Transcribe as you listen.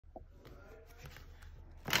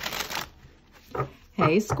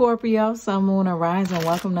Hey Scorpio, Sun, Moon, and Rising.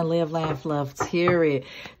 Welcome to Live, Laugh, Love, Tarot.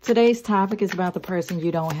 Today's topic is about the person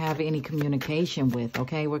you don't have any communication with,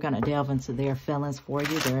 okay? We're going to delve into their feelings for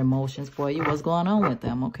you, their emotions for you, what's going on with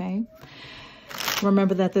them, okay?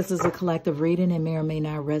 Remember that this is a collective reading and may or may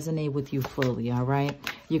not resonate with you fully, all right?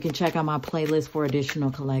 You can check out my playlist for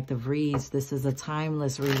additional collective reads. This is a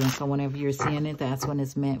timeless reading, so whenever you're seeing it, that's when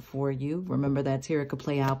it's meant for you. Remember that tarot could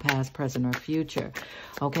play out past, present, or future.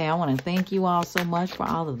 Okay, I want to thank you all so much for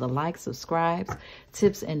all of the likes, subscribes,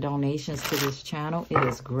 tips, and donations to this channel. It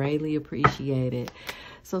is greatly appreciated.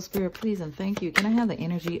 So, Spirit, please and thank you. Can I have the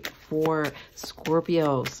energy for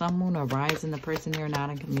Scorpio, Sun, Moon, or Rising, the person you're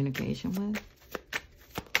not in communication with?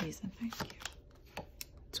 Please and thank you.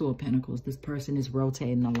 Two of Pentacles. This person is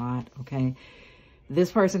rotating a lot, okay? This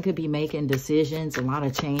person could be making decisions, a lot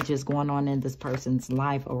of changes going on in this person's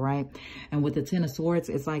life, all right? And with the Ten of Swords,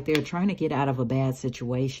 it's like they're trying to get out of a bad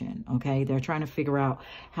situation, okay? They're trying to figure out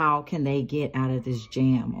how can they get out of this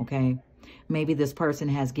jam, okay? Maybe this person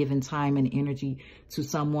has given time and energy to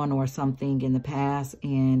someone or something in the past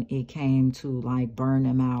and it came to like burn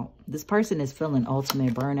them out. This person is feeling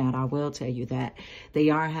ultimate burnout. I will tell you that. They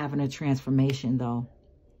are having a transformation though.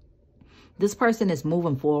 This person is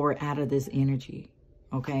moving forward out of this energy,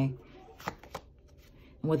 okay?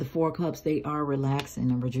 And with the Four of Cups, they are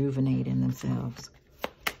relaxing and rejuvenating themselves.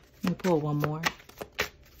 Let me pull one more.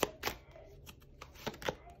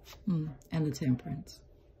 And the Temperance.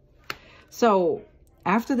 So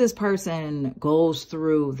after this person goes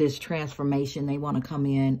through this transformation, they want to come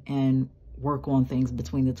in and work on things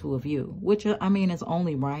between the two of you, which, I mean, is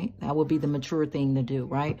only right. That would be the mature thing to do,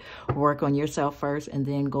 right? Work on yourself first and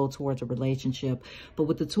then go towards a relationship. But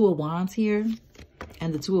with the Two of Wands here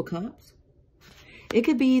and the Two of Cups, it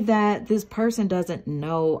could be that this person doesn't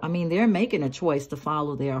know. I mean, they're making a choice to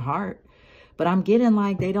follow their heart, but I'm getting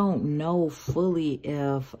like they don't know fully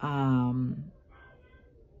if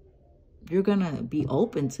you're going to be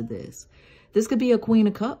open to this. This could be a Queen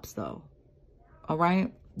of Cups, though. All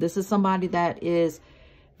right? This is somebody that is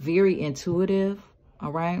very intuitive.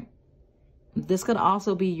 All right? This could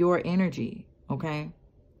also be your energy, okay?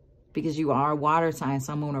 Because you are water sign,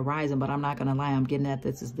 Sun, Moon, or Rising, but I'm not going to lie. I'm getting that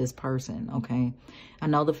this is this person, okay? I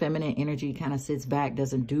know the feminine energy kind of sits back,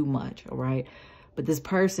 doesn't do much, all right? But this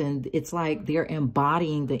person, it's like they're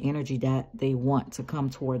embodying the energy that they want to come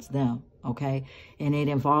towards them, okay? And it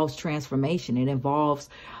involves transformation. It involves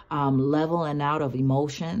leveling out of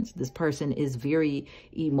emotions. This person is very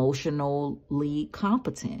emotionally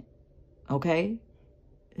competent, okay?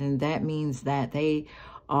 And that means that they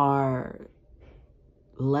are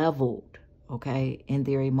leveled, okay, in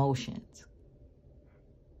their emotions.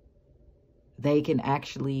 They can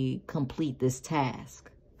actually complete this task.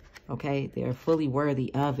 Okay, they're fully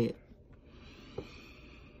worthy of it.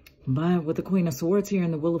 But with the Queen of Swords here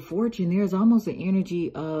and the Wheel of Fortune, there's almost an energy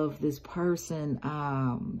of this person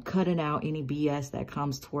cutting out any BS that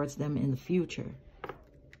comes towards them in the future.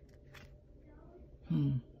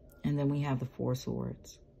 And then we have the Four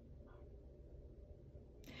Swords.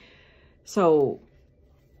 So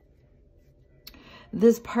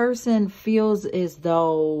this person feels as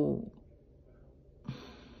though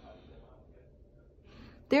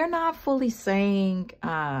they're not fully saying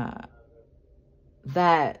that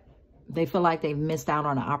they feel like they've missed out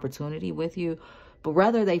on an opportunity with you, but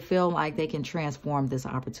rather they feel like they can transform this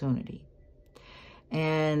opportunity.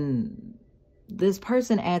 And this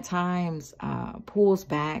person at times pulls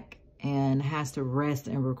back and has to rest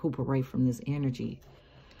and recuperate from this energy.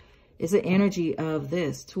 It's an energy of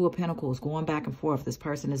this Two of Pentacles going back and forth. This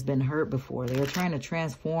person has been hurt before. They're trying to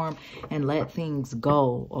transform and let things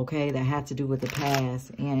go, okay, that had to do with the past.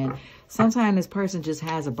 And sometimes this person just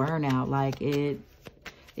has a burnout, like it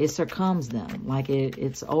succumbs them, like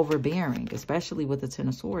it's overbearing, especially with the Ten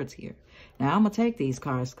of Swords here. Now, I'm going to take these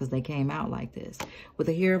cards because they came out like this. With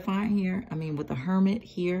the Hierophant here, I mean, with the Hermit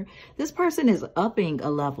here, this person is upping a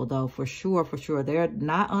level, though, for sure, for sure. They're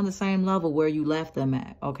not on the same level where you left them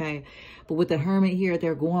at, okay? But with the Hermit here,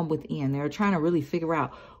 they're going within. They're trying to really figure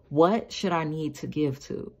out, what should I need to give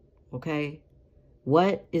to, okay?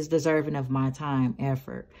 What is deserving of my time,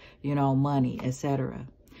 effort, you know, money, etc.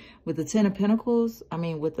 With the Ten of Pentacles, I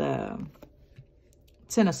mean, with the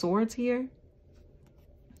Ten of Swords here,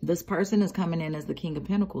 this person is coming in as the King of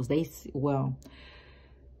Pentacles. Well,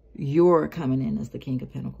 you're coming in as the King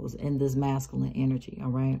of Pentacles in this masculine energy, all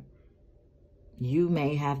right? You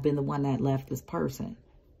may have been the one that left this person.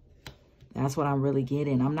 That's what I'm really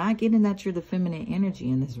getting. I'm not getting that you're the feminine energy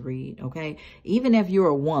in this read, okay? Even if you're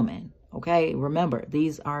a woman, Okay, remember,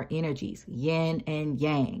 these are energies, yin and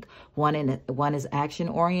yang. One is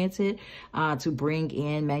action-oriented to bring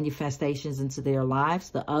in manifestations into their lives.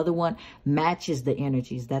 The other one matches the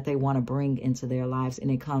energies that they want to bring into their lives,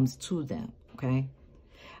 and it comes to them, okay?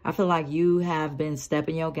 I feel like you have been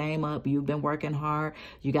stepping your game up. You've been working hard.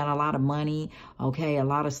 You got a lot of money, okay? A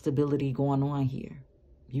lot of stability going on here.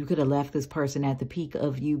 You could have left this person at the peak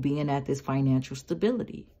of you being at this financial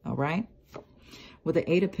stability, all right? With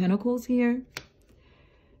the Eight of Pentacles here,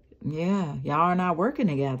 yeah, y'all are not working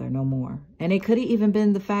together no more. And it could have even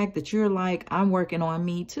been the fact that you're like, I'm working on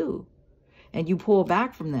me too. And you pull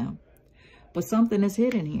back from them. But something is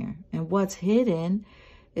hidden here. And what's hidden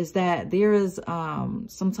is that there is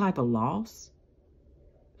some type of loss.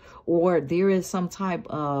 Or there is some type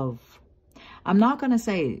of, I'm not going to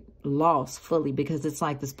say loss fully, because it's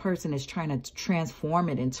like this person is trying to transform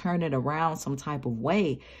it and turn it around some type of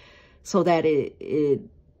way, so that the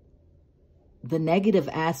negative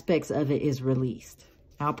aspects of it is released.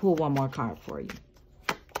 I'll pull one more card for you.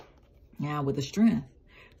 Now, with the Strength.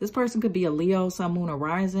 This person could be a Leo, Sun, Moon, or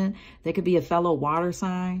Rising. They could be a fellow water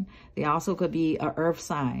sign. They also could be an earth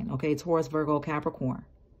sign. Okay, Taurus, Virgo, Capricorn.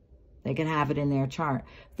 They can have it in their chart.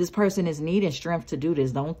 This person is needing strength to do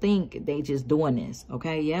this. Don't think they just doing this.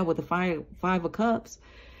 Okay, yeah, with the Five of Cups.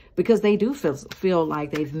 Because they do feel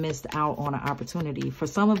like they've missed out on an opportunity. For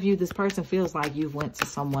some of you, this person feels like you've went to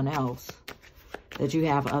someone else. That you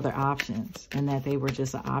have other options. And that they were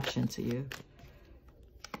just an option to you.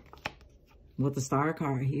 With the Star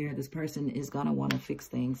card here, this person is going to want to fix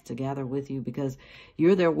things together with you. Because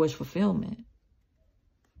you're their wish fulfillment.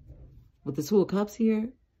 With the Two of Cups here,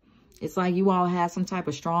 it's like you all had some type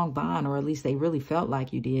of strong bond. Or at least they really felt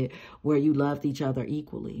like you did. Where you loved each other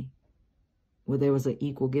equally. Where there was an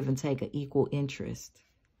equal give and take, an equal interest.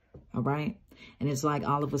 All right? And it's like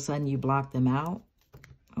all of a sudden you block them out.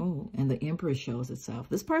 Oh, and the Empress shows itself.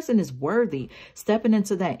 This person is worthy, stepping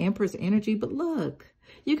into that Empress energy. But look,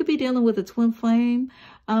 you could be dealing with a twin flame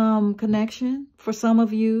connection for some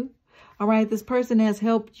of you. All right? This person has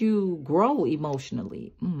helped you grow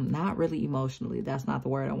emotionally. Not really emotionally. That's not the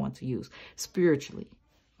word I want to use. Spiritually.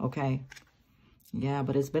 Okay? Yeah,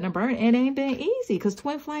 but it's been a burn. It ain't been easy because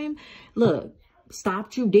twin flame, look,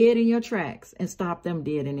 stopped you dead in your tracks and stopped them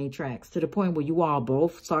dead in their tracks to the point where you all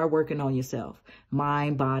both start working on yourself,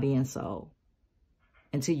 mind, body, and soul,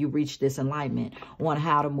 until you reach this enlightenment on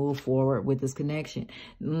how to move forward with this connection.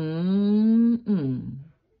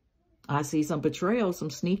 I see some betrayal, some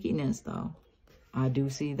sneakiness, though. I do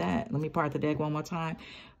see that. Let me part the deck one more time.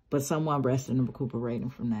 But someone resting and recuperating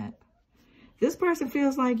from that. This person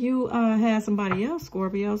feels like you had somebody else,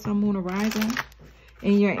 Scorpio, Sun, Moon, or Rising,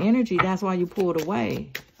 in your energy. That's why you pulled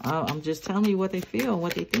away. I'm just telling you what they feel,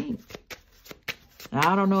 what they think.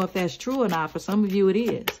 Now, I don't know if that's true or not. For some of you, it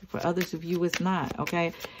is. For others of you, it's not,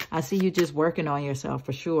 okay? I see you just working on yourself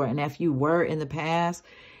for sure. And if you were in the past,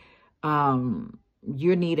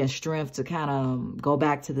 you're needing strength to kind of go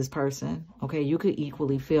back to this person, okay? You could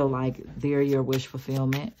equally feel like they're your wish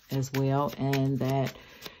fulfillment as well, and that,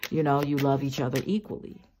 you know, you love each other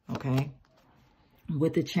equally, okay?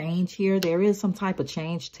 With the change here, there is some type of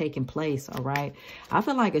change taking place, all right? I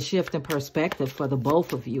feel like a shift in perspective for the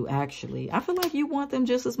both of you, actually. I feel like you want them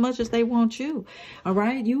just as much as they want you, all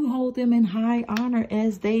right? You hold them in high honor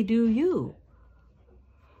as they do you.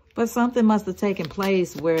 But something must have taken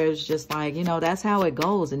place where it's just like, you know, that's how it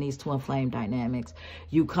goes in these twin flame dynamics.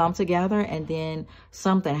 You come together and then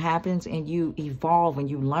something happens and you evolve and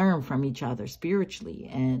you learn from each other spiritually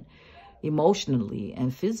and emotionally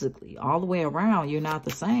and physically. All the way around, you're not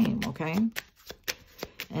the same, okay?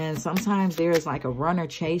 And sometimes there's like a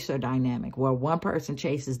runner-chaser dynamic where one person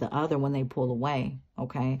chases the other when they pull away,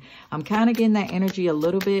 okay? I'm kind of getting that energy a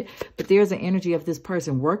little bit, but there's an energy of this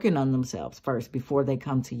person working on themselves first before they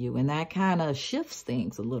come to you. And that kind of shifts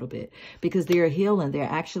things a little bit because they're healing. They're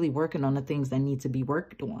actually working on the things that need to be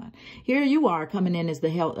worked on. Here you are coming in as the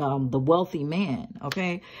wealthy man,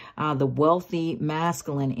 okay? The wealthy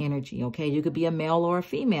masculine energy, okay? You could be a male or a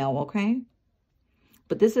female, okay?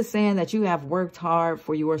 But this is saying that you have worked hard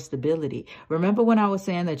for your stability. Remember when I was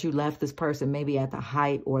saying that you left this person maybe at the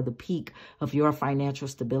height or the peak of your financial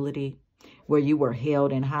stability, where you were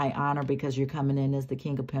held in high honor because you're coming in as the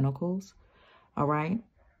King of Pentacles, all right?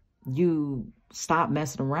 You stopped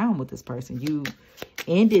messing around with this person. You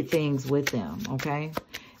ended things with them, okay?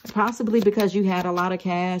 Possibly because you had a lot of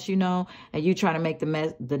cash, you know, and you trying to make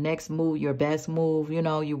the next move your best move, you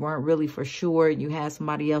know, you weren't really for sure. You had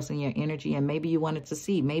somebody else in your energy and maybe you wanted to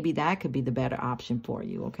see. Maybe that could be the better option for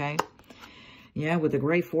you, okay? Yeah, with the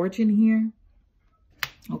Great Fortune here.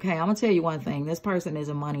 Okay, I'm going to tell you one thing. This person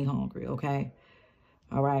isn't money hungry, okay?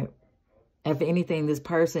 All right. If anything, this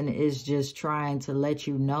person is just trying to let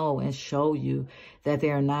you know and show you that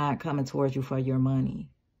they're not coming towards you for your money,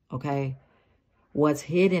 okay? What's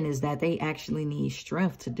hidden is that they actually need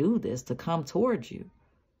strength to do this, to come towards you.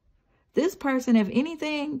 This person, if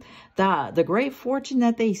anything, the great fortune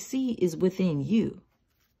that they see is within you.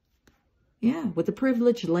 Yeah, with the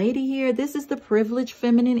privileged lady here, this is the privileged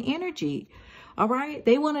feminine energy, all right?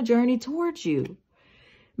 They want to journey towards you.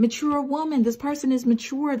 Mature woman, this person is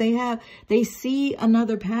mature. They see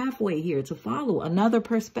another pathway here to follow, another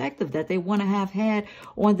perspective that they want to have had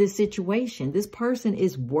on this situation. This person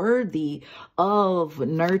is worthy of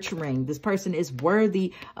nurturing. This person is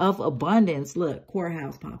worthy of abundance. Look,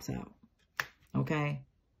 courthouse pops out, okay?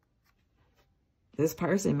 This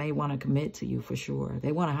person may want to commit to you for sure.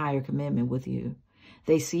 They want a higher commitment with you.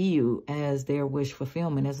 They see you as their wish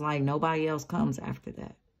fulfillment. It's like nobody else comes after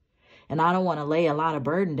that. And I don't want to lay a lot of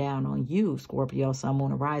burden down on you, Scorpio, Sun,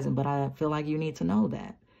 Moon, Horizon, but I feel like you need to know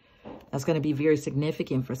that. That's going to be very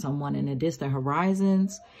significant for someone in the distant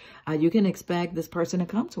horizons. You can expect this person to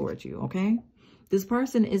come towards you, okay? This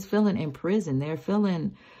person is feeling imprisoned. They're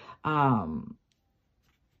feeling held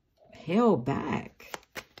back,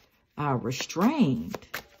 restrained.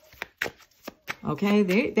 Okay,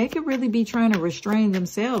 they could really be trying to restrain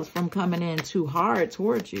themselves from coming in too hard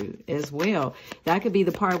towards you as well. That could be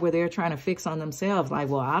the part where they're trying to fix on themselves. Like,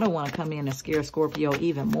 well, I don't want to come in and scare Scorpio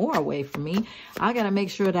even more away from me. I got to make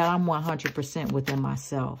sure that I'm 100% within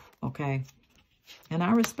myself. Okay, and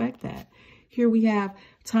I respect that. Here we have,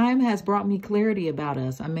 time has brought me clarity about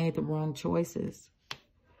us. I made the wrong choices.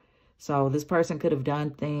 So this person could have done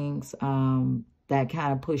things that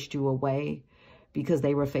kind of pushed you away, because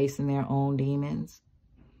they were facing their own demons.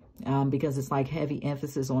 Because it's like heavy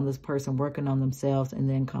emphasis on this person working on themselves and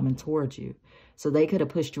then coming towards you. So they could have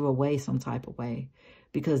pushed you away some type of way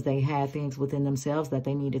because they had things within themselves that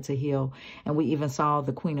they needed to heal. And we even saw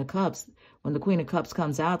the Queen of Cups. When the Queen of Cups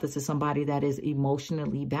comes out, this is somebody that is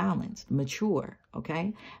emotionally balanced, mature,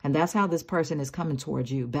 okay? And that's how this person is coming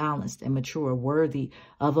towards you, balanced and mature, worthy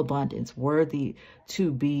of abundance, worthy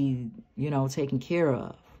to be, you know, taken care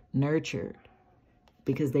of, nurtured,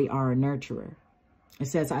 because they are a nurturer. It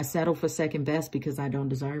says, I settle for second best because I don't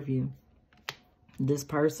deserve you. This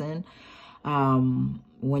person,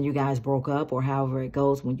 when you guys broke up or however it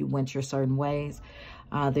goes, when you went your certain ways,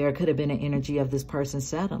 there could have been an energy of this person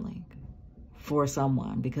settling for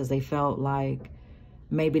someone because they felt like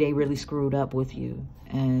maybe they really screwed up with you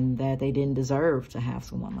and that they didn't deserve to have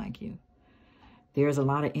someone like you. There's a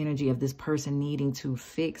lot of energy of this person needing to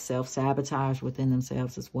fix self-sabotage within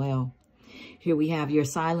themselves as well. Here we have, your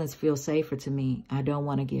silence feels safer to me. I don't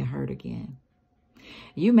want to get hurt again.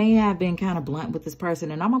 You may have been kind of blunt with this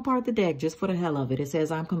person, and I'm going to part the deck just for the hell of it. It says,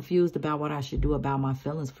 I'm confused about what I should do about my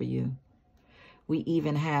feelings for you. We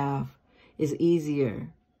even have, it's easier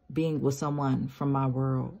being with someone from my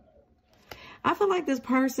world. I feel like this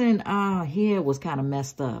person here was kind of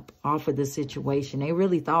messed up off of this situation. They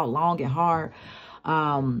really thought long and hard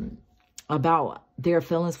about their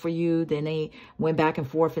feelings for you. Then they went back and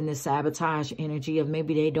forth in this sabotage energy of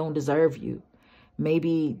maybe they don't deserve you.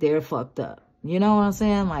 Maybe they're fucked up. You know what I'm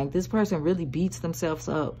saying? Like, this person really beats themselves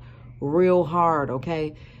up real hard,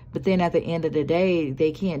 okay? But then at the end of the day,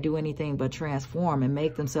 they can't do anything but transform and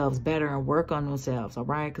make themselves better and work on themselves, all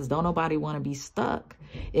right? Because don't nobody want to be stuck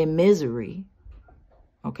in misery,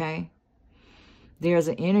 okay? There's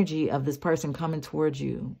an energy of this person coming towards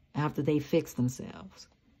you after they fix themselves.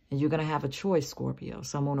 And you're going to have a choice, Scorpio,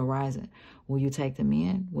 Sun, Moon, Horizon. Will you take them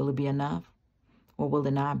in? Will it be enough? Or will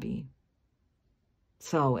it not be?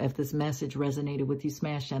 So if this message resonated with you,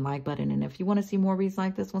 smash that like button. And if you want to see more reads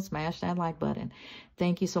like this one, smash that like button.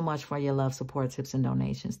 Thank you so much for your love, support, tips, and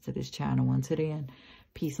donations to this channel. Until then,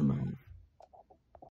 peace and love.